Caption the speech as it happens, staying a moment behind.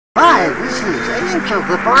Hi, this is Angel,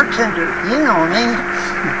 the bartender. You know me.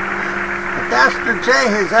 Pastor Jay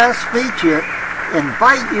has asked me to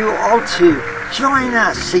invite you all to join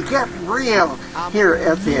us to get real here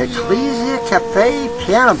at the Ecclesia Cafe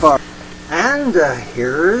Piano Bar. And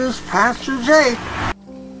here is Pastor Jay.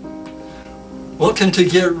 Welcome to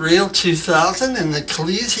Get Real 2000 in the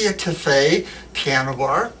Ecclesia Cafe Piano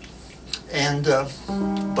Bar and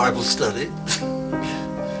Bible study.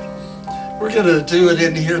 We're going to do it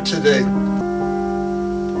in here today.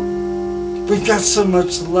 We've got so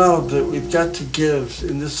much love that we've got to give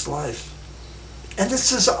in this life. And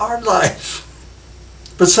this is our life.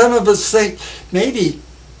 But some of us think, maybe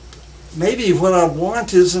what I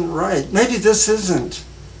want isn't right. Maybe this isn't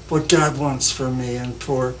what God wants for me and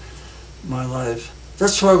for my life.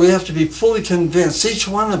 That's why we have to be fully convinced, each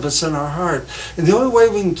one of us in our heart. And the only way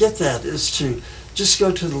we can get that is to just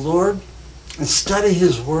go to the Lord and study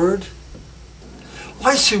His Word.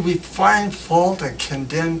 Why should we find fault and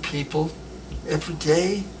condemn people every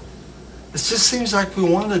day? It just seems like we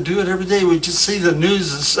want to do it every day. We just see the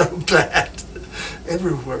news is so bad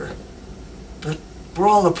everywhere. But we're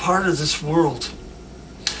all a part of this world.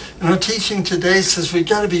 And our teaching today says we've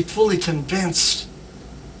got to be fully convinced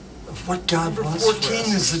of what God wants for us.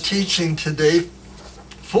 14 is the teaching today.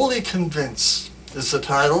 Fully Convinced is the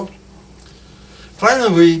title.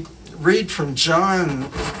 Finally, we read from John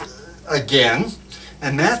again.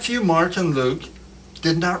 And Matthew, Mark, and Luke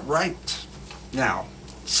did not write now.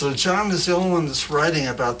 So John is the only one that's writing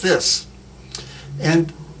about this.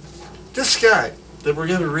 And this guy that we're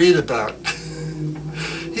going to read about,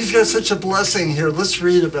 he's got such a blessing here. Let's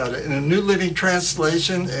read about it in a New Living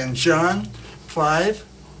Translation in John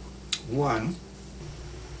 5:1.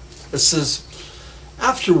 It says,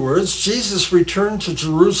 "Afterwards, Jesus returned to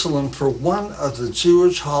Jerusalem for one of the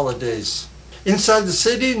Jewish holidays. Inside the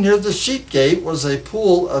city, near the sheep gate, was a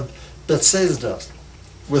pool of Bethesda,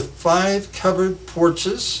 with 5 covered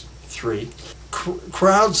porches, 3.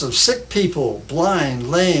 Crowds of sick people,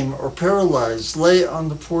 blind, lame, or paralyzed, lay on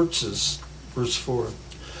the porches." Verse 4.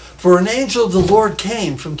 "For an angel of the Lord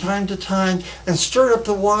came from time to time and stirred up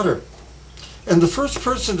the water. And the first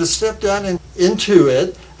person to step down into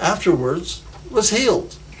it afterwards was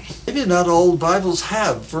healed." Maybe not all Bibles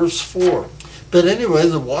have verse 4. But anyway,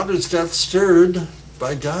 the waters got stirred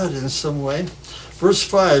by God in some way. Verse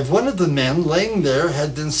 5, "One of the men laying there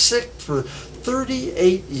had been sick for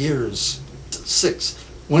 38 years. 6,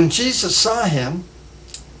 "When Jesus saw him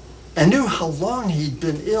and knew how long he'd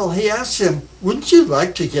been ill, he asked him, 'Wouldn't you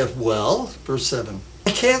like to get well?' Verse 7,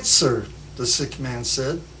 "I can't, sir," the sick man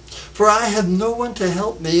said, "for I have no one to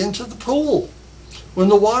help me into the pool when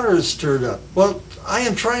the water is stirred up. Well, I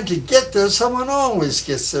am trying to get there. Someone always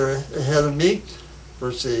gets there ahead of me."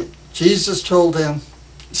 Verse 8, Jesus told him,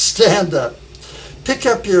 "Stand up, pick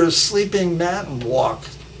up your sleeping mat and walk."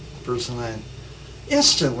 Verse 9,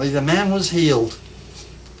 instantly the man was healed.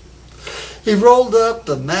 He rolled up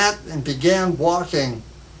the mat and began walking.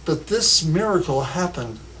 But this miracle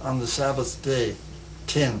happened on the Sabbath day.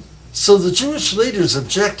 10, so the Jewish leaders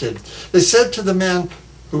objected. They said to the man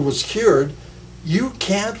who was cured, "You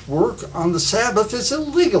can't work on the Sabbath. It's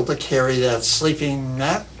illegal to carry that sleeping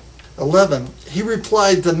mat." 11, he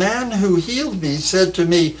replied, "The man who healed me said to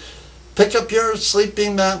me, 'Pick up your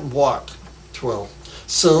sleeping mat and walk.'" 12,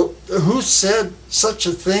 so who said such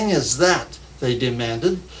a thing as that? They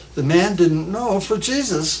demanded. The man didn't know, for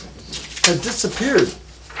Jesus had disappeared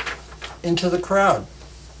into the crowd.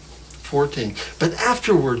 14, but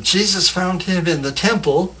afterward Jesus found him in the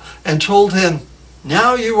temple and told him,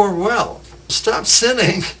 "Now you are well. Stop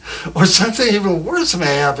sinning, or something even worse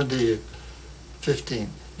may happen to you." 15,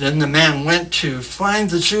 then the man went to find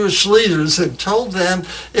the Jewish leaders and told them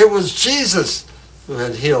it was Jesus who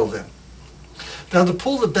had healed him. Now the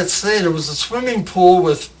pool of Bethesda was a swimming pool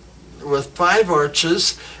with 5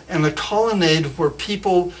 arches and a colonnade where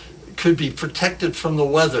people could be protected from the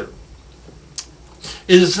weather.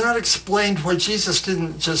 It is not explained why Jesus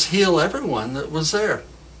didn't just heal everyone that was there.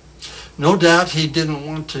 No doubt he didn't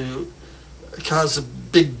want to cause a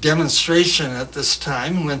big demonstration at this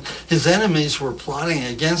time when his enemies were plotting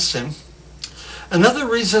against him. Another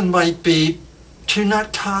reason might be to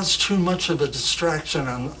not cause too much of a distraction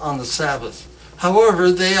on the Sabbath.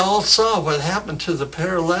 However, they all saw what happened to the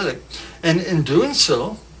paralytic, and in doing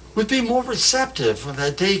so, would be more receptive when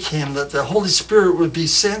that day came that the Holy Spirit would be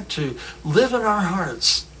sent to live in our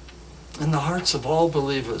hearts, in the hearts of all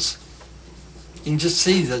believers. You can just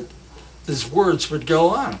see that these words would go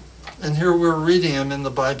on. And here we're reading them in the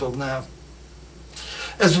Bible now.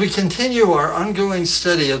 As we continue our ongoing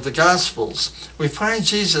study of the Gospels, we find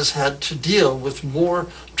Jesus had to deal with more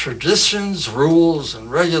traditions, rules,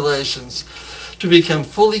 and regulations. To become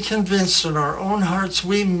fully convinced in our own hearts,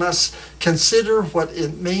 we must consider what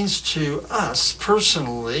it means to us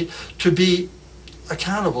personally to be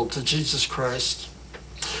accountable to Jesus Christ.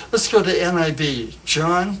 Let's go to NIV,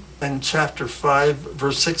 John in chapter 5,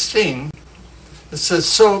 verse 16. It says,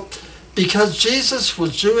 "So, because Jesus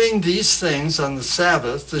was doing these things on the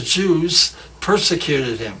Sabbath, the Jews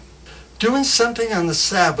persecuted him." Doing something on the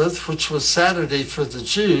Sabbath, which was Saturday for the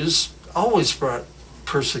Jews, always brought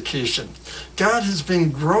persecution. God has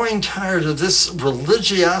been growing tired of this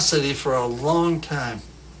religiosity for a long time.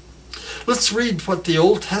 Let's read what the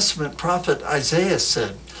Old Testament prophet Isaiah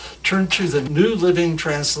said. Turn to the New Living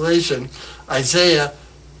Translation, Isaiah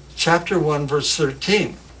chapter 1, verse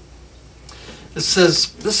 13. It says,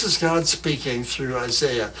 this is God speaking through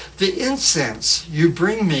Isaiah. "The incense you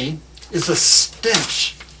bring me is a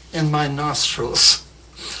stench in my nostrils.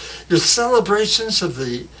 Your celebrations of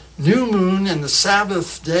the new moon and the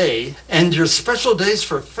Sabbath day, and your special days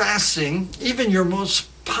for fasting, even your most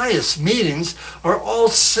pious meetings, are all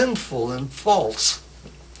sinful and false.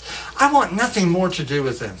 I want nothing more to do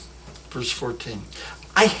with them." Verse 14.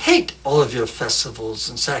 "I hate all of your festivals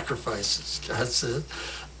and sacrifices," God said.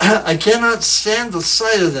 "I cannot stand the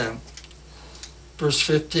sight of them." Verse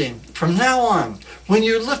 15. "From now on, when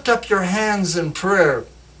you lift up your hands in prayer,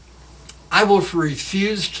 I will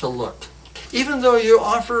refuse to look. Even though you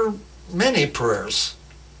offer many prayers,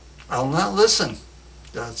 I'll not listen,"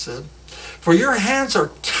 God said. "For your hands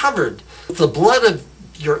are covered with the blood of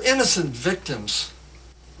your innocent victims."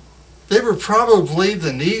 They were probably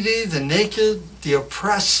the needy, the naked, the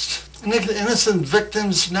oppressed, innocent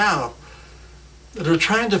victims now that are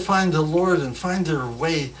trying to find the Lord and find their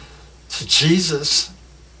way to Jesus.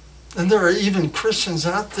 And there are even Christians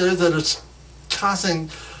out there that are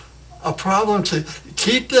causing a problem to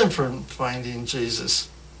keep them from finding Jesus,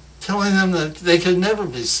 telling them that they could never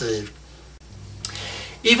be saved.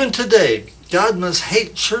 Even today, God must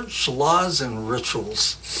hate church laws and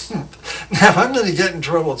rituals. Now, I'm going to get in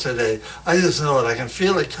trouble today. I just know it. I can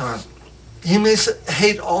feel it coming. He must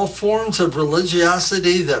hate all forms of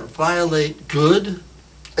religiosity that violate good,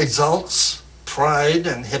 exalts pride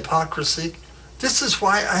and hypocrisy. This is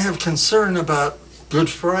why I have concern about Good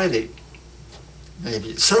Friday.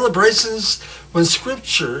 Maybe celebrations when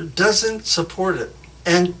Scripture doesn't support it,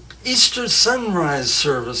 and Easter sunrise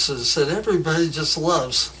services that everybody just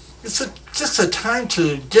loves. It's just a time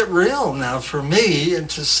to get real now for me and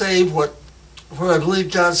to say what I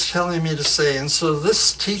believe God's telling me to say. And so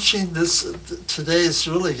this teaching, today is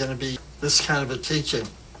really going to be this kind of a teaching.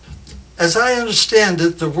 As I understand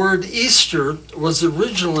it, the word Easter was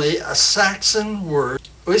originally a Saxon word,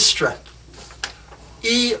 Oestre,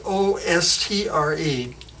 E-O-S-T-R-E,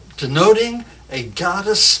 denoting a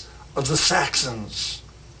goddess of the Saxons,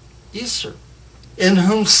 Easter, in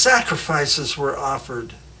whom sacrifices were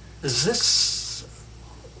offered. Is this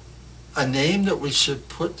a name that we should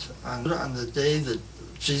put on the day that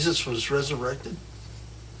Jesus was resurrected?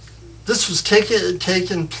 This was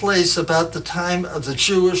taken place about the time of the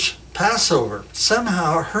Jewish Passover.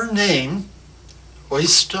 Somehow her name,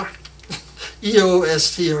 Oestre,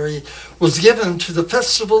 E-O-S-T-R-E, was given to the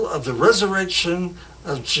festival of the resurrection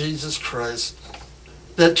of Jesus Christ,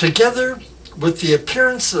 that together with the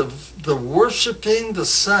appearance of the worshiping the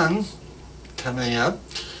sun coming up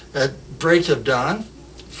at break of dawn,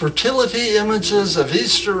 fertility images of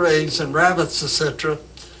Easter eggs and rabbits, etc.,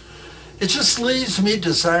 it just leaves me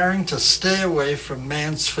desiring to stay away from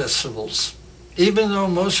man's festivals, even though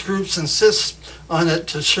most groups insist on it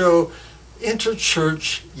to show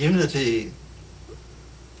interchurch unity.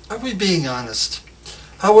 Are we being honest?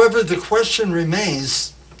 However, the question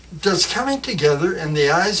remains, does coming together in the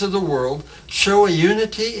eyes of the world show a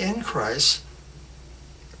unity in Christ,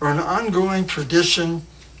 or an ongoing tradition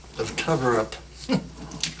of cover-up?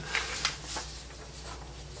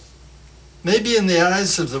 Maybe in the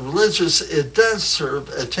eyes of the religious, it does serve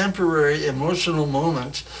a temporary emotional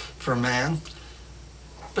moment for man,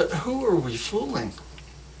 but who are we fooling?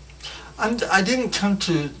 I didn't come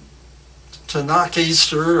to knock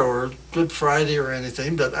Easter or Good Friday or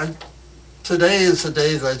anything, but today is the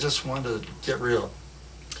day that I just want to get real.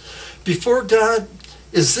 Before God,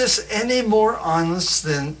 is this any more honest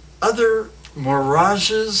than other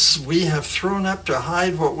mirages we have thrown up to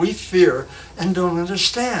hide what we fear and don't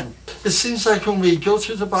understand? It seems like when we go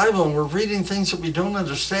through the Bible and we're reading things that we don't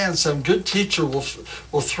understand, some good teacher will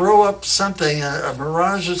throw up something, a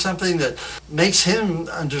mirage or something that makes him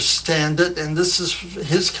understand it, and this is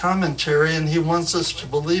his commentary and he wants us to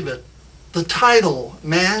believe it. The title,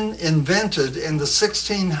 Man Invented in the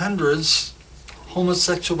 1600s,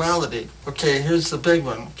 Homosexuality. Okay, here's the big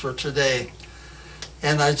one for today.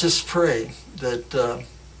 And I just pray that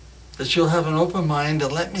you'll have an open mind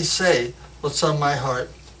and let me say what's on my heart.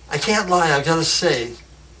 I can't lie, I've got to say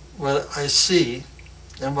what I see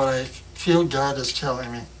and what I feel God is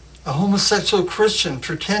telling me. A homosexual Christian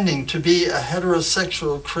pretending to be a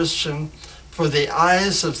heterosexual Christian for the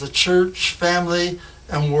eyes of the church, family,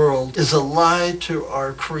 and world is a lie to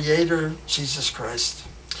our Creator, Jesus Christ.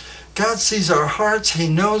 God sees our hearts, He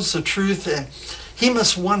knows the truth, and He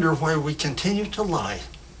must wonder why we continue to lie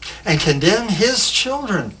and condemn His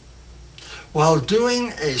children while doing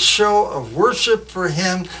a show of worship for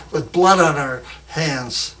Him with blood on our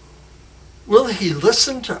hands. Will He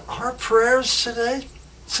listen to our prayers today?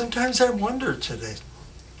 Sometimes I wonder today.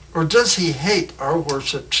 Or does He hate our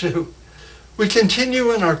worship too? We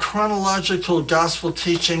continue in our chronological gospel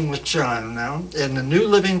teaching with John now. In the New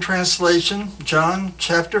Living Translation, John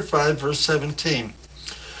chapter 5, verse 17.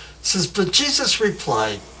 It says, "But Jesus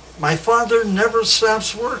replied, 'My Father never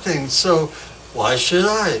stops working, so why should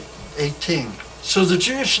I?'" 18. So the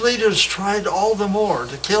Jewish leaders tried all the more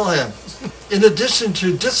to kill Him. In addition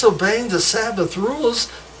to disobeying the Sabbath rules,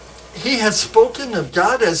 He had spoken of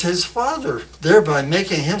God as His Father, thereby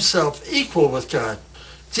making Himself equal with God.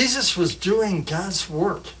 Jesus was doing God's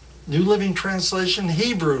work. New Living Translation,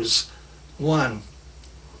 Hebrews 1,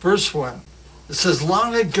 verse 1. It says,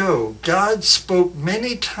 "Long ago, God spoke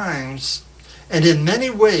many times and in many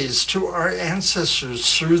ways to our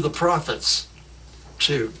ancestors through the prophets."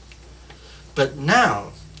 2. But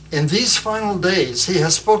now, in these final days, He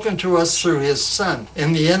has spoken to us through His Son.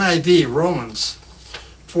 In the NIV, Romans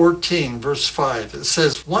 14, verse 5, it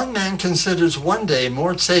says, "One man considers one day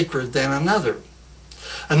more sacred than another.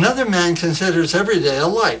 Another man considers every day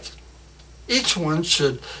alike. Each one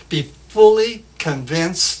should be fully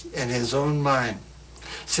convinced in his own mind."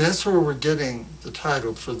 See, that's where we're getting the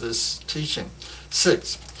title for this teaching.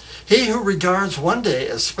 6. "He who regards one day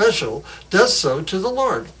as special does so to the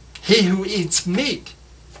Lord. He who eats meat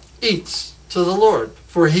eats to the Lord,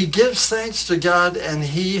 for he gives thanks to God, and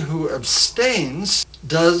he who abstains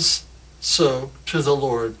does so to the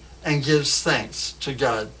Lord and gives thanks to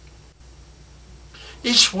God."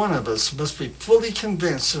 Each one of us must be fully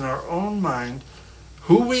convinced in our own mind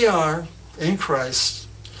who we are in Christ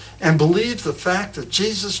and believe the fact that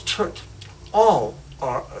Jesus took all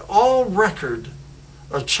record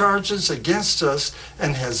of charges against us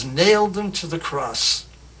and has nailed them to the cross.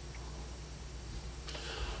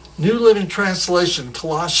 New Living Translation,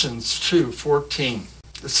 Colossians 2:14.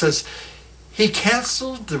 It says, "He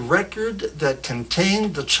canceled the record that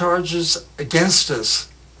contained the charges against us."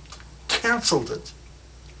 Canceled it.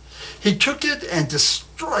 He took it and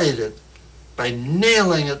destroyed it by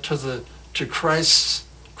nailing it to Christ's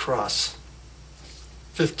cross.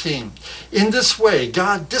 15. "In this way,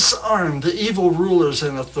 God disarmed the evil rulers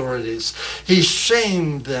and authorities. He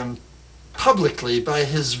shamed them publicly by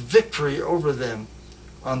His victory over them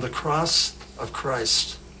on the cross of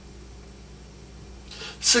Christ."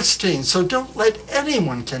 16. "So don't let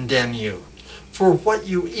anyone condemn you for what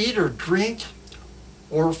you eat or drink,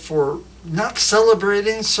 or for not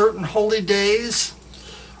celebrating certain holy days,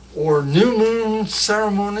 or new moon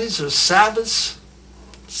ceremonies or Sabbaths."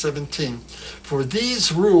 17. "For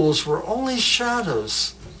these rules were only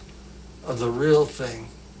shadows of the real thing,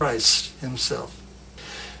 Christ Himself."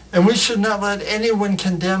 And we should not let anyone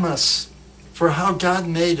condemn us for how God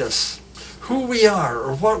made us, who we are,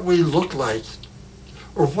 or what we look like,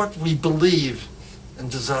 or what we believe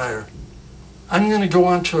and desire. I'm going to go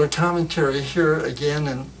on to a commentary here again,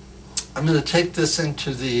 and I'm going to take this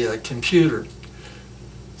into the computer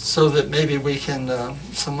so that maybe we can,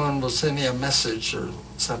 someone will send me a message or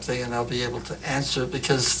something and I'll be able to answer it,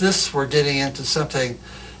 because we're getting into something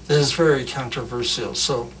that is very controversial.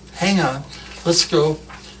 So hang on, let's go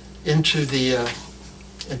into the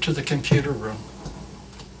computer room.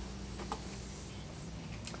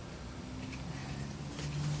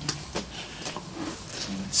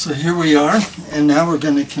 So here we are, and now we're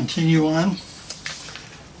going to continue on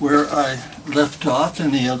where I left off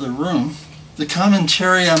in the other room. The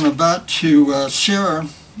commentary I'm about to share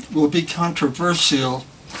will be controversial,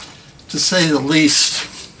 to say the least.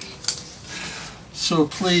 So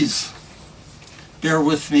please bear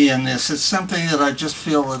with me in this. It's something that I just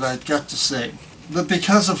feel that I've got to say. But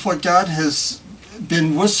because of what God has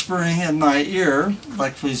been whispering in my ear,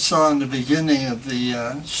 like we saw in the beginning of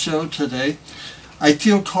the show today, I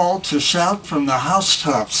feel called to shout from the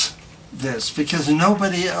housetops this, because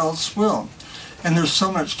nobody else will. And there's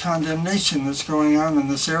so much condemnation that's going on in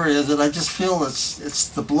this area that I just feel it's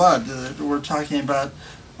the blood that we're talking about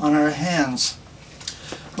on our hands.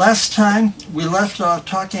 Last time we left off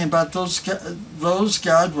talking about those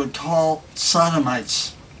God would call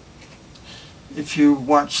sodomites. If you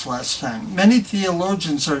watched last time, many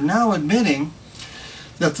theologians are now admitting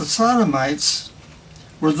that the sodomites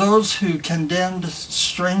were those who condemned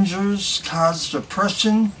strangers, caused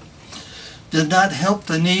oppression, did not help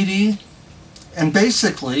the needy, and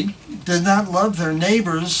basically did not love their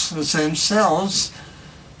neighbors as themselves,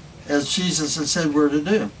 as Jesus had said we're to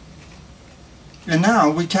do. And now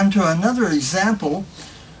we come to another example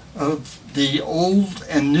of the old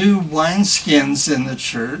and new wineskins in the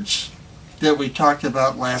church that we talked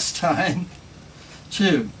about last time,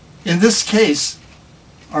 too. In this case,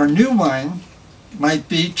 our new wine might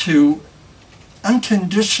be to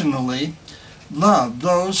unconditionally love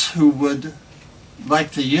those who would,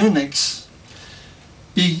 like the eunuchs,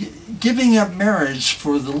 be giving up marriage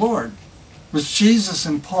for the Lord, which Jesus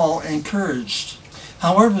and Paul encouraged.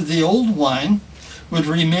 However, the old wine would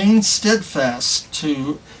remain steadfast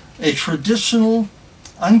to a traditional,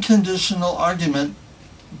 unconditional argument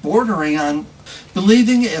bordering on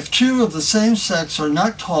believing if two of the same sex are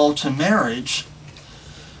not called to marriage,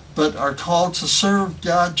 but are called to serve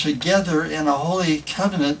God together in a holy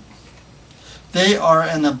covenant, they are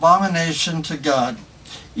an abomination to God,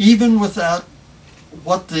 even without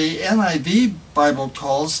what the NIV Bible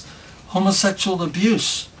calls homosexual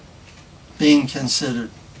abuse being considered.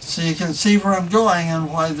 So you can see where I'm going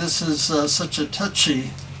and why this is such a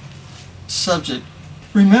touchy subject.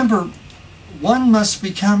 Remember, one must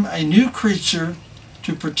become a new creature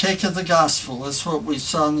to partake of the gospel. That's what we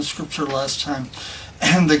saw in the scripture last time.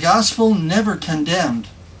 And the gospel never condemned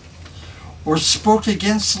or spoke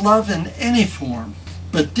against love in any form,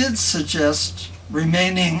 but did suggest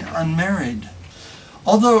remaining unmarried.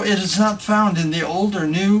 Although it is not found in the old or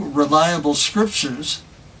new reliable scriptures,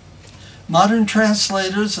 modern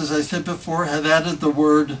translators, as I said before, have added the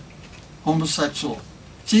word homosexual.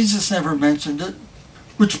 Jesus never mentioned it,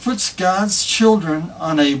 which puts God's children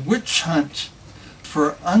on a witch hunt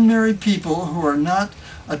for unmarried people who are not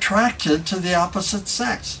attracted to the opposite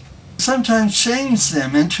sex. Sometimes shames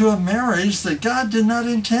them into a marriage that God did not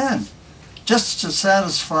intend, just to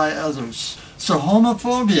satisfy others. So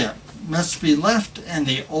homophobia must be left in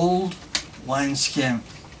the old wineskin.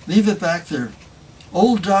 Leave it back there.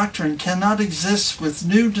 Old doctrine cannot exist with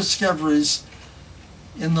new discoveries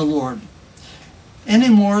in the Lord, any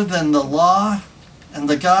more than the law and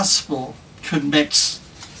the gospel could mix,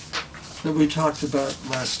 that we talked about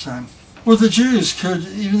last time. Well, the Jews could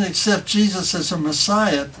even accept Jesus as a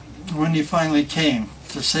Messiah when he finally came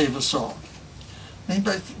to save us all.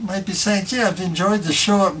 Anybody might be saying, yeah, I've enjoyed the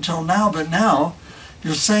show up until now, but now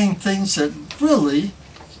you're saying things that really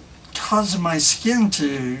cause my skin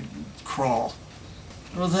to crawl.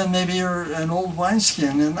 Well, then maybe you're an old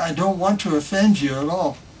wineskin, and I don't want to offend you at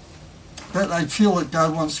all. But I feel that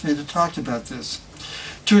God wants me to talk about this.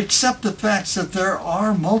 To accept the facts that there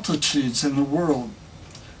are multitudes in the world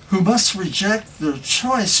who must reject their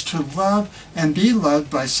choice to love and be loved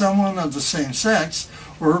by someone of the same sex,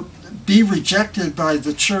 or be rejected by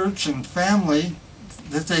the church and family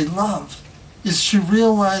that they love, is to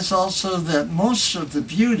realize also that most of the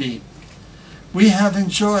beauty we have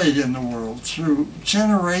enjoyed in the world through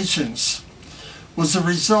generations was a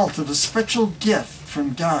result of a special gift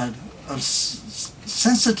from God of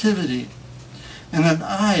sensitivity and an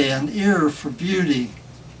eye and ear for beauty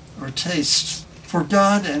or taste for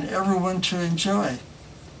God and everyone to enjoy,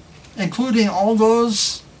 including all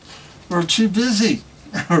those who are too busy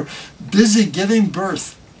or busy giving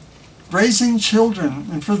birth, raising children,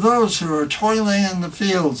 and for those who are toiling in the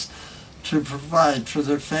fields to provide for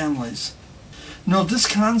their families. No, this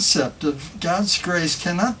concept of God's grace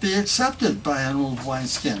cannot be accepted by an old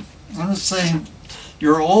wineskin. I'm not saying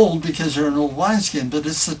you're old because you're an old wineskin, but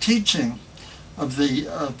it's the teaching of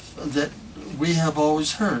that we have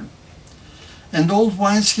always heard. And old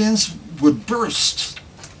wineskins would burst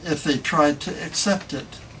if they tried to accept it,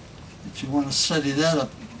 if you want to study that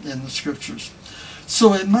up in the scriptures.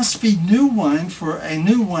 So it must be new wine for a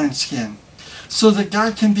new wineskin, so that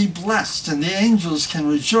God can be blessed and the angels can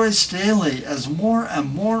rejoice daily as more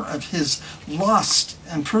and more of his lost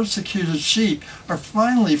and persecuted sheep are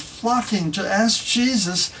finally flocking to ask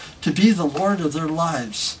Jesus to be the Lord of their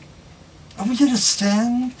lives. Are we going to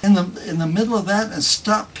stand in the middle of that and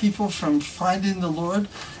stop people from finding the Lord?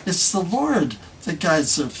 It's the Lord that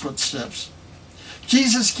guides their footsteps.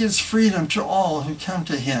 Jesus gives freedom to all who come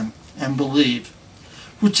to him and believe,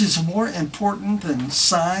 which is more important than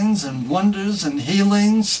signs and wonders and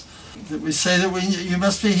healings that we say that you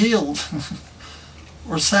must be healed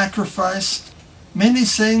or sacrificed. Many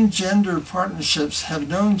same-gender partnerships have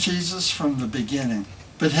known Jesus from the beginning,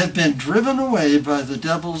 but have been driven away by the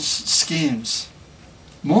devil's schemes,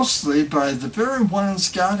 mostly by the very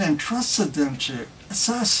ones God entrusted them to. It's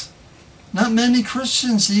us. Not many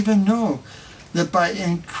Christians even know that by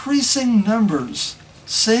increasing numbers,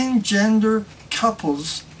 same-gender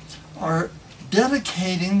couples are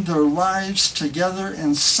dedicating their lives together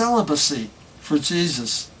in celibacy for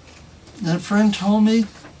Jesus. And a friend told me,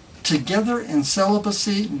 together in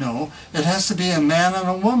celibacy? No, it has to be a man and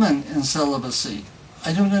a woman in celibacy.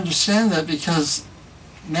 I don't understand that, because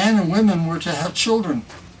man and women were to have children.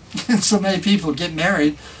 And so many people get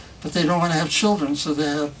married, but they don't want to have children, so they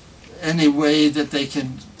have any way that they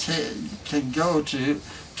can go to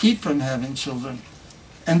keep from having children.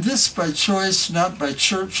 And this by choice, not by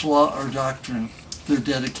church law or doctrine. They're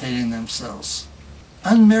dedicating themselves.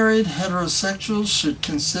 Unmarried heterosexuals should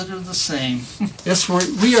consider the same. Yes,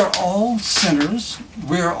 we are all sinners.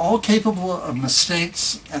 We are all capable of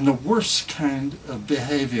mistakes and the worst kind of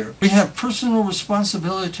behavior. We have personal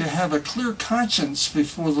responsibility to have a clear conscience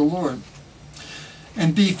before the Lord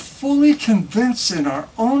and be fully convinced in our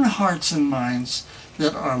own hearts and minds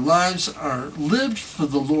that our lives are lived for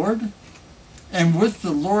the Lord and with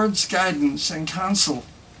the Lord's guidance and counsel.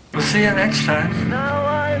 We'll see you next time. Now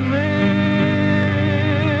I live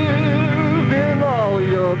in all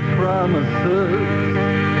your promises,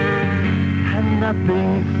 and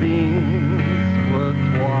nothing seems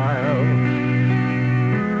worthwhile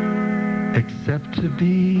except to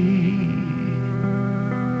be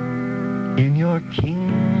in your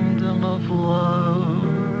kingdom of love,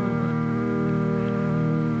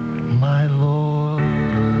 my Lord.